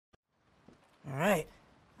All right.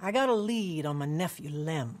 I got a lead on my nephew,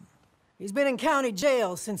 Lem. He's been in county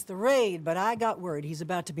jail since the raid, but I got word he's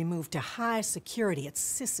about to be moved to high security at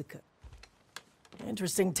Cicatriz.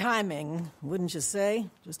 Interesting timing, wouldn't you say?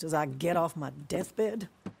 Just as I get off my deathbed.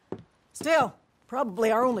 Still,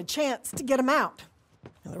 probably our only chance to get him out.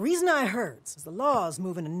 Now, the reason I heard is the law's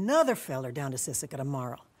moving another feller down to Cicatriz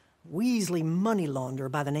tomorrow. Weasley money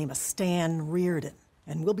launderer by the name of Stan Reardon.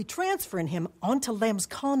 And we'll be transferring him onto Lem's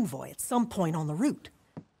convoy at some point on the route.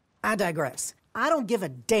 I digress. I don't give a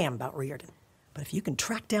damn about Reardon. But if you can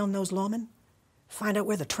track down those lawmen, find out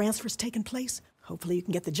where the transfer's taking place, hopefully you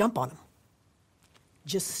can get the jump on them.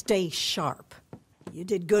 Just stay sharp. You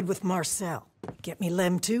did good with Marcel. Get me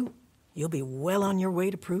Lem too, you'll be well on your way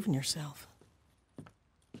to proving yourself.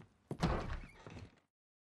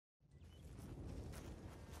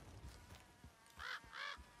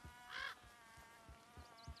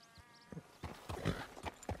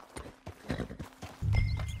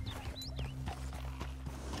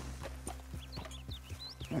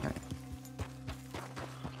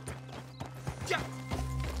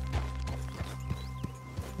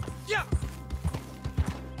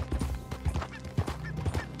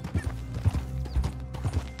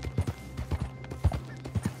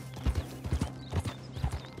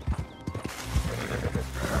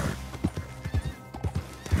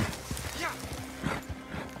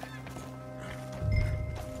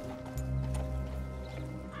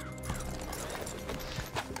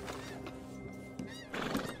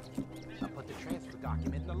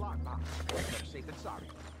 Safe and sorry.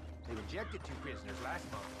 They rejected 2 prisoners last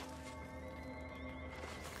month.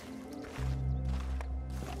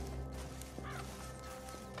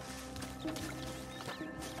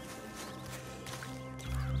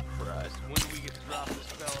 Christ, when do we get to drop this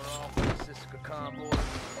fella off at the Cicatriz convoy?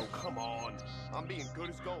 Oh, come on. I'm being good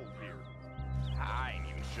as gold here. I ain't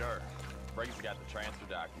even sure. Brady's got the transfer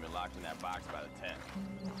document locked in that box by the tent.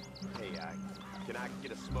 Hey, can I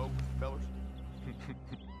get a smoke, fellas?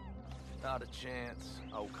 Not a chance.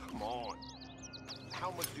 Oh, come on.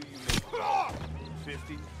 How much do you make?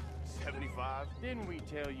 50? 75? Didn't we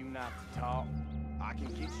tell you not to talk? I can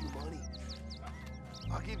get you money.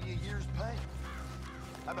 I'll give you a year's pay.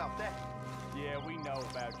 How about that? Yeah, we know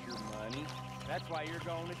about your money. That's why you're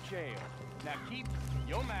going to jail. Now keep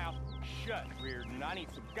your mouth shut, Reardon. I need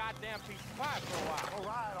some goddamn piece of pie for a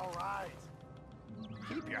while. All right.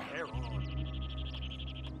 Keep your hair on.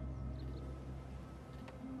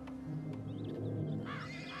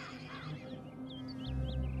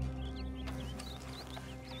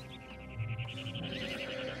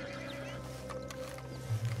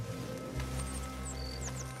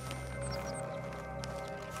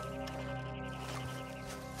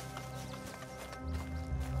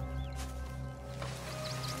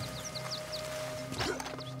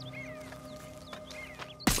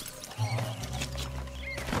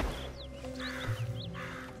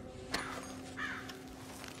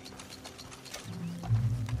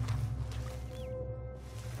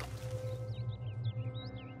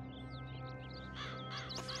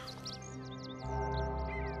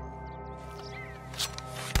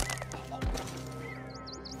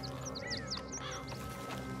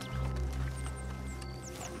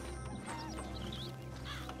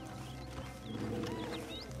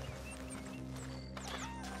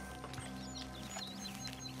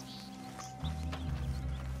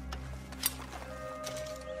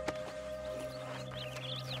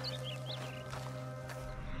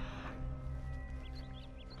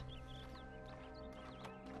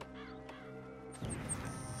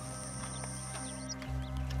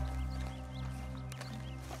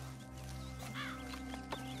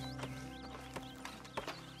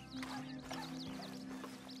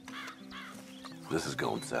 This is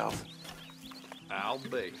going south. I'll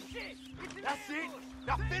be. That's it!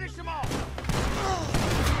 Now finish him off!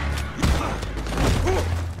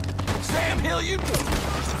 Sam Hill, you...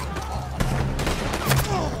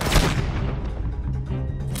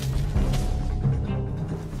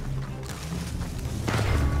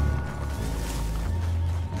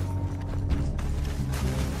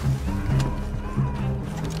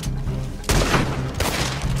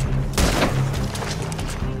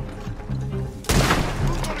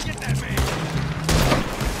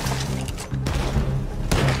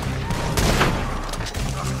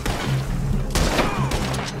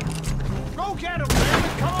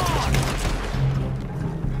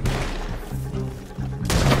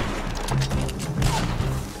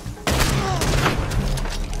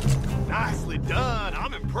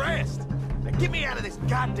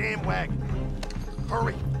 Goddamn wagon.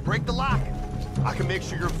 Hurry, break the lock. I can make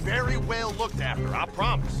sure you're very well looked after, I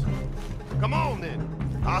promise. Come on, then.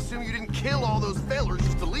 I assume you didn't kill all those fellers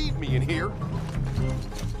just to leave me in here.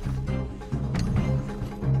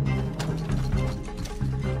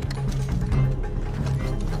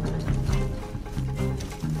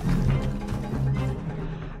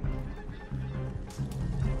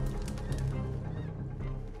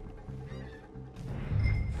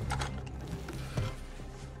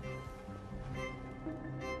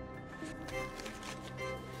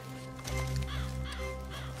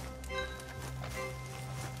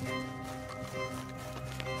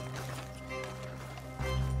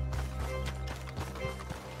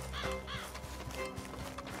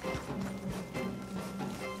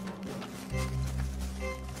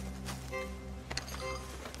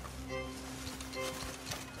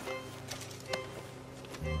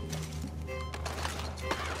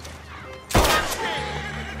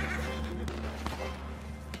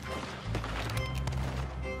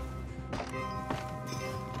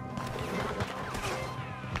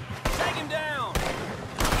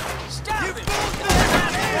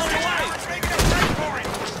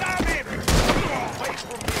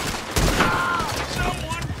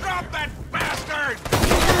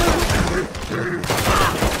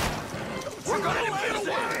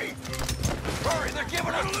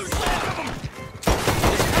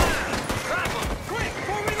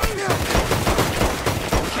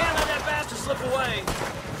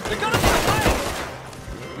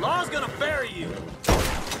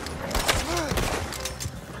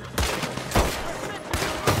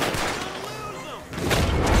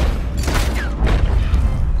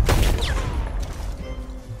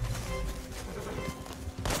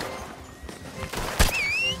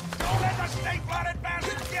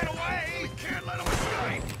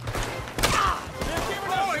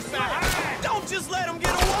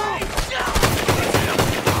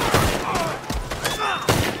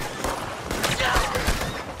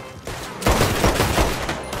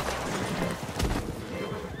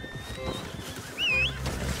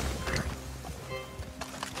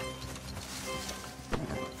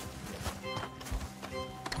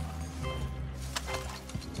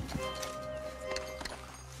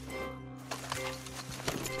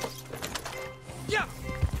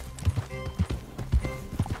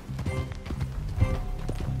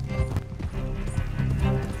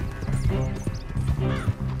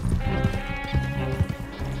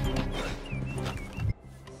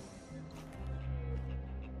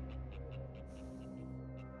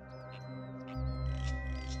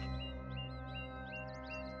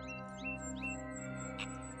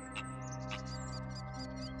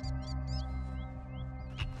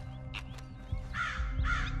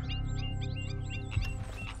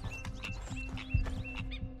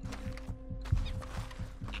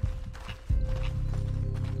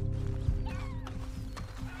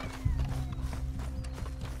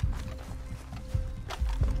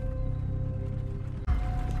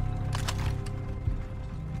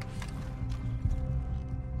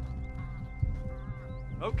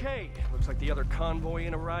 Okay, looks like the other convoy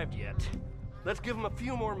ain't arrived yet. Let's give them a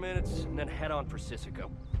few more minutes and then head on for Cicatriz.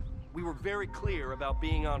 We were very clear about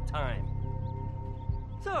being on time.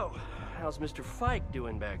 So, how's Mr. Fike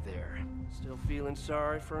doing back there? Still feeling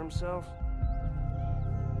sorry for himself?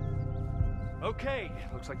 Okay,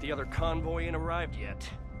 looks like the other convoy ain't arrived yet.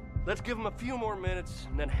 Let's give them a few more minutes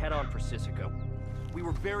and then head on for Cicatriz. We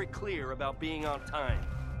were very clear about being on time.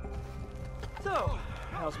 So,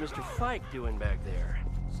 how's Mr. Fike doing back there?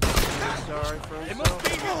 Sorry for himself? They must be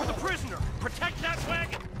here with the prisoner! Protect that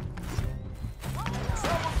wagon!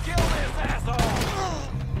 Someone kill this asshole!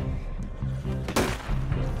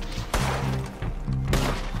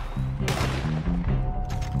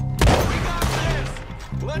 We got this!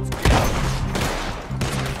 Let's go!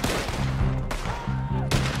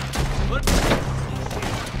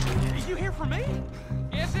 Are you here for me?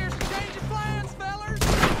 Guess there's a change of plans, fellers!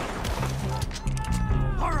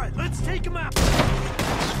 All right, let's take him out!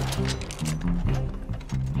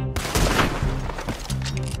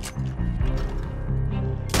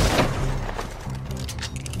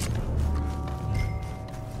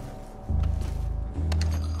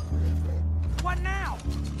 What now?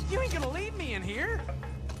 You ain't gonna leave me in here?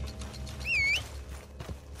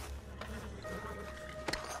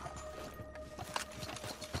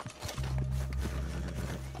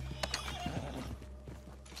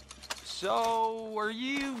 So, are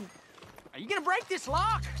you gonna break this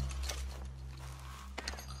lock?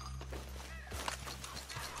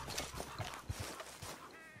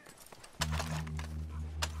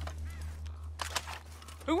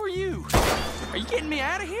 Who are you? Are you getting me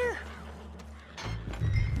out of here?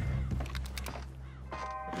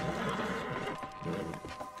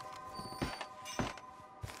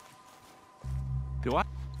 Do I?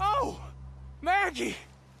 Oh! Maggie!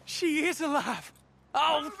 She is alive!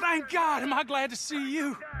 Oh, thank God! Am I glad to see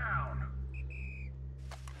you?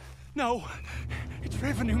 No, it's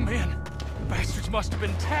revenue men. Bastards must have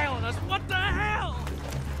been tailing us. What the hell?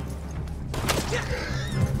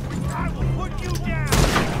 I will put you down!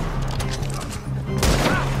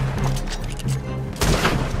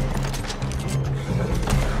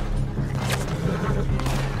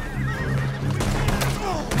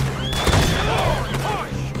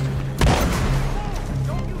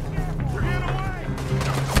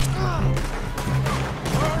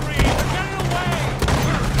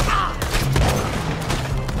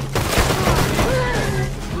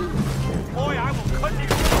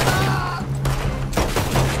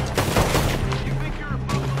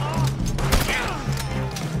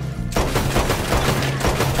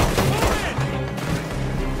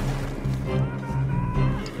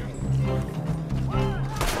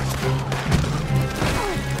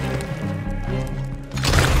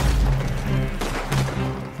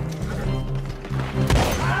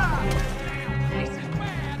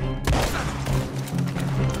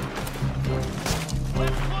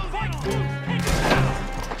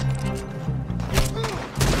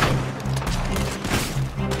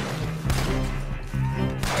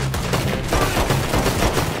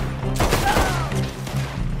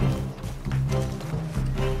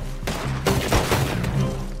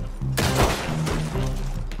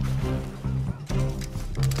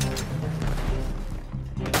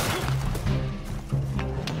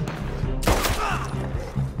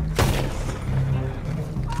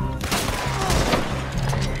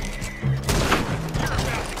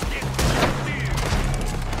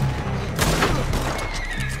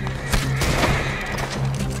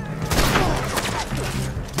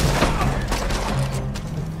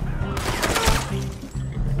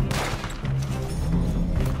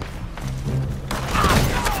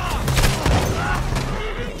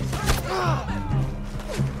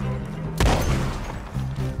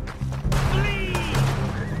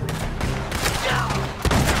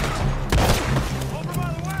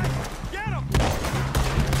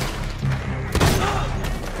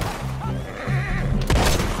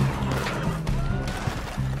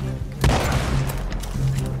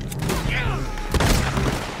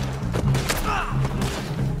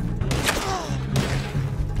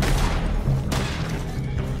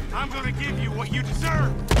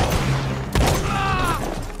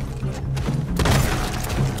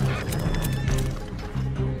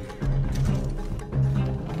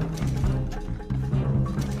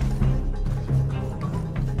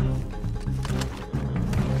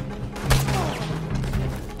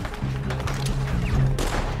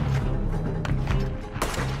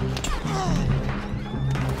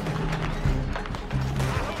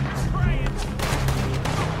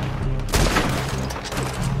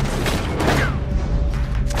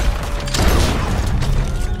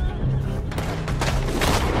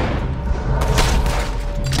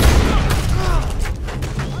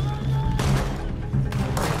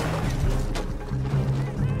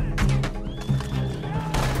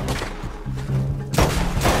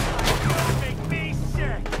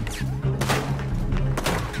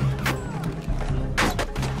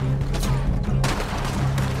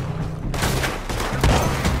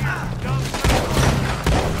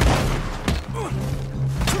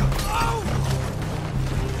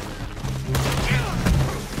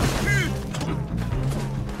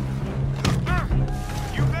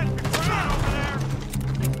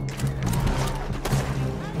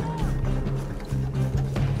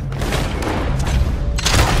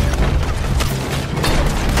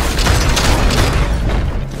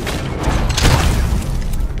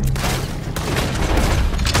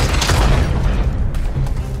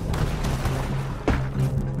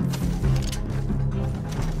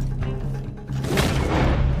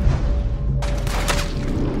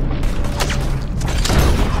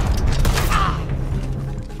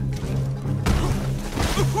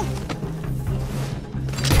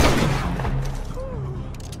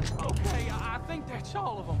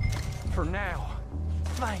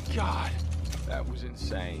 Thank God. That was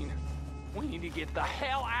insane. We need to get the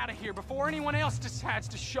hell out of here before anyone else decides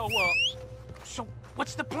to show up. So,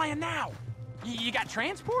 what's the plan now? You got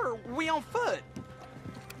transport, or we on foot?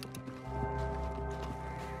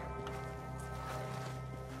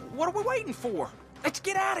 What are we waiting for? Let's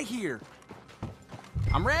get out of here.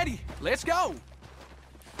 I'm ready. Let's go.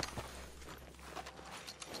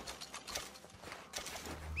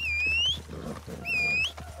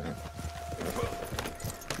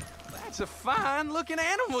 That's a fine-looking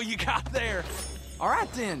animal you got there. All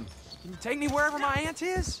right, then. Can you take me wherever my aunt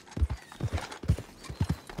is?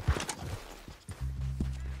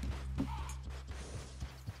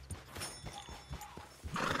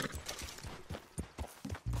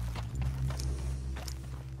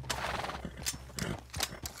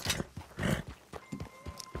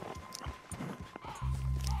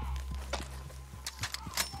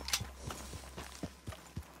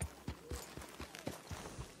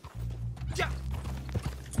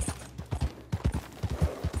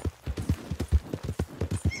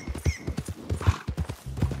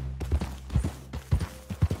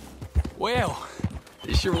 Well,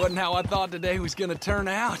 this sure wasn't how I thought today was gonna turn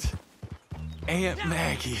out. Aunt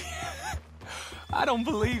Maggie. I don't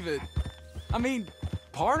believe it. I mean,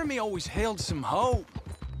 part of me always held some hope,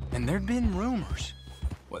 and there'd been rumors.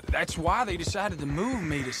 Well, that's why they decided to move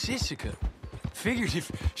me to Cicatriz. Figured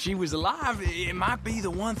if she was alive, it might be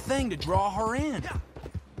the one thing to draw her in.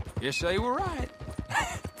 Guess they were right.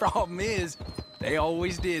 Problem is, they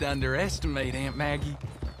always did underestimate Aunt Maggie.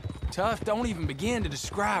 Tough don't even begin to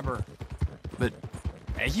describe her. But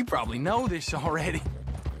you probably know this already.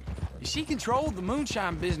 She controlled the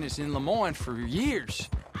moonshine business in Lemoyne for years.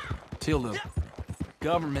 Till the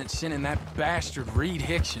government sent in that bastard Reed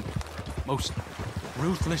Hickson. Most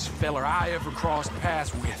ruthless feller I ever crossed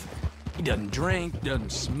paths with. He doesn't drink,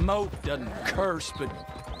 doesn't smoke, doesn't curse, but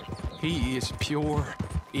he is pure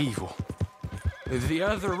evil. The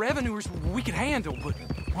other revenuers we could handle, but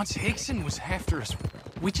once Hickson was after us,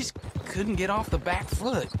 we just couldn't get off the back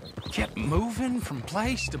foot. Kept moving from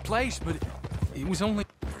place to place, but it was only...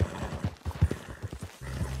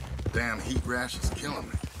 Damn heat rash is killing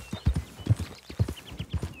me.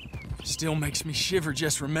 Still makes me shiver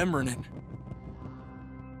just remembering it.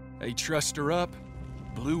 They trussed her up,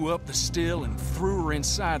 blew up the still, and threw her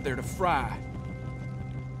inside there to fry.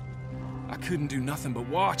 I couldn't do nothing but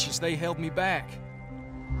watch as they held me back.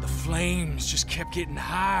 The flames just kept getting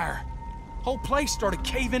higher. Whole place started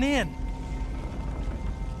caving in.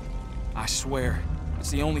 I swear, it's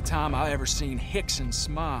the only time I ever seen Hickson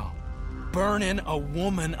smile. Burning a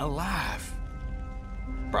woman alive.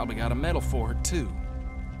 Probably got a medal for it, too.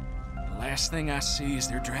 The last thing I see as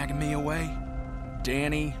they're dragging me away,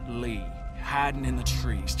 Danny Lee, hiding in the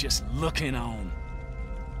trees, just looking on.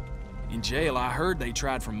 In jail, I heard they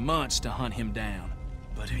tried for months to hunt him down,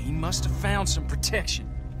 but he must have found some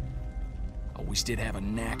protection. Always did have a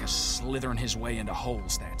knack of slithering his way into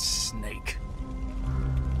holes, that snake.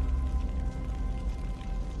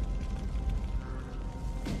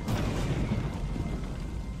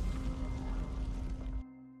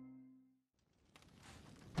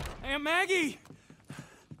 Aunt Maggie!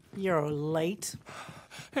 You're late.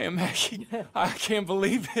 Aunt Maggie, I can't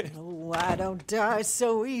believe it. Oh, I don't die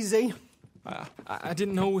so easy. I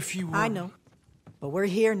didn't know if you were... I know. But we're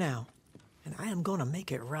here now, and I am gonna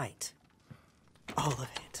make it right. All of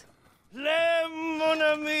it. Mon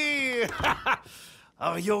ami!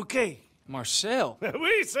 Are you okay? Marcel,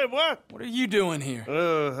 Oui, c'est moi. what are you doing here?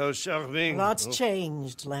 Oh, how charming. Lots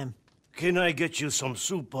changed, Lem. Can I get you some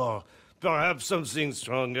soup or perhaps something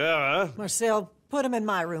stronger, huh? Marcel, put him in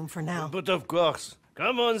my room for now. But of course.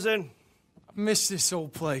 Come on, then. I miss this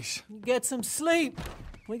old place. Get some sleep.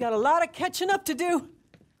 We got a lot of catching up to do.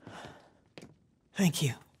 Thank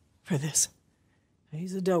you for this.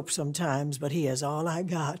 He's a dope sometimes, but he is all I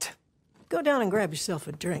got. Go down and grab yourself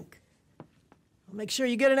a drink. I'll make sure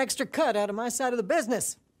you get an extra cut out of my side of the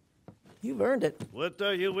business. You've earned it. What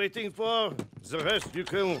are you waiting for? The rest you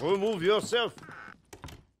can remove yourself.